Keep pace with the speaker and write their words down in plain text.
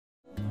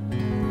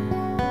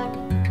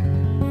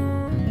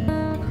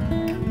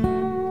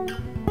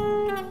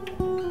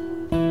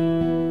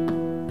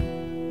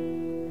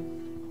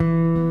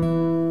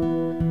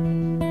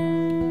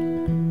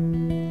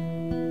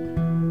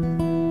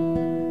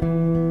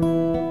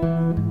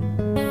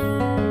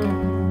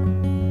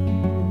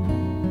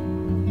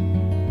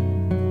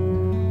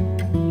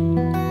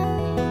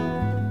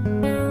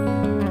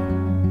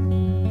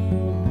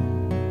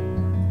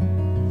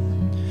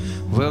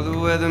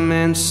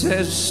weatherman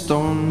says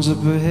storm's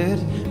up ahead,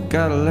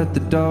 gotta let the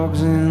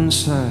dogs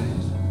inside.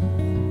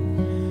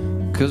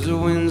 'Cause the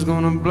wind's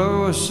gonna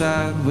blow a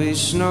sideways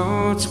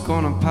snow, it's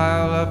gonna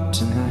pile up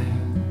tonight.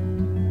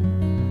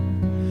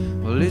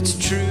 Well, it's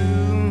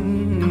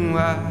true,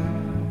 I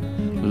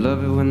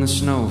love it when the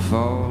snow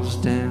falls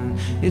down.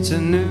 It's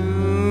a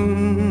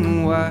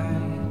new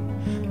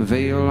white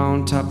veil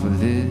on top of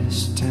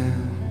this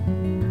town.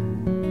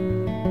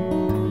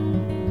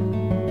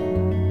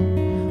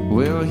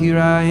 Well, here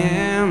I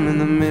am in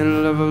the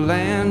middle of a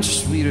land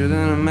sweeter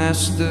than a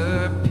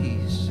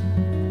masterpiece.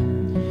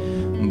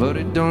 But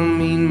it don't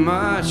mean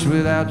much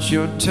without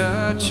your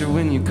touch or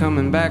when you're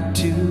coming back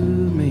to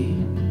me.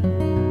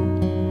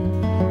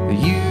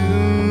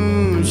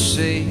 You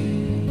say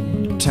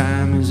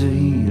time is a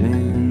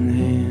healing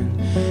hand.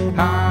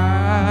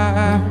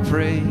 I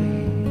pray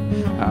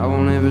I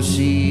won't ever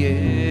see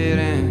it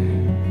end.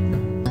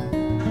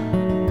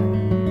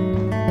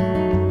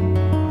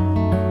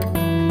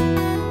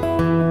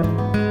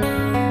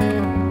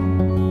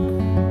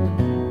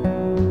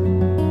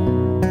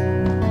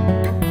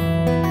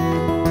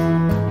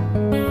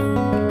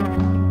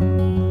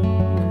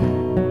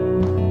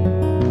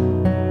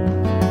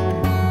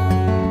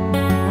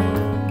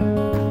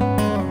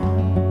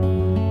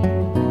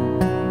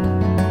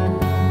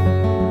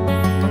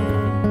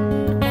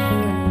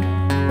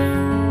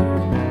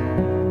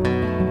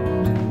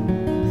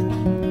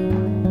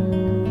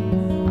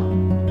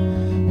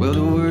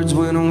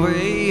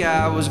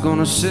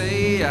 Gonna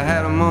say I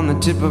had them on the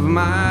tip of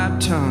my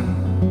tongue.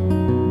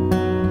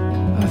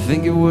 I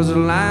think it was a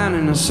line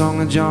in a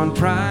song of John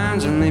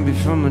Prine's, or maybe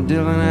from a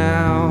Dylan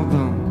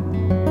album.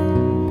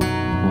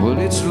 Well,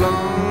 it's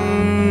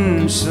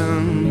lonesome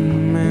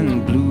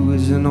and blue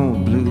as an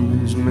old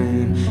blues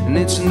man, and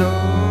it's no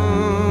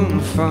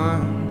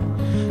fun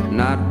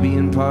not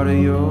being part of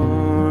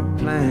your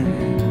plan.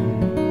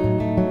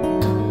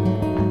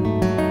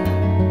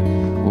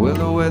 Well,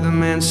 the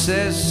weatherman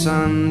says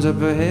sun's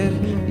up ahead,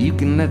 you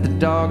can let the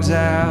dogs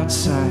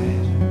outside.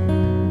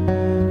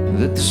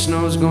 That the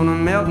snow's gonna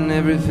melt and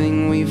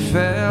everything we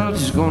felt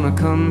is gonna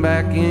come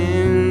back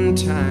in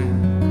time.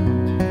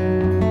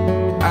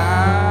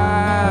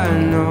 I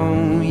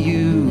know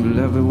you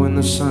love it when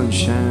the sun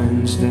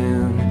shines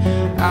down.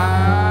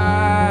 I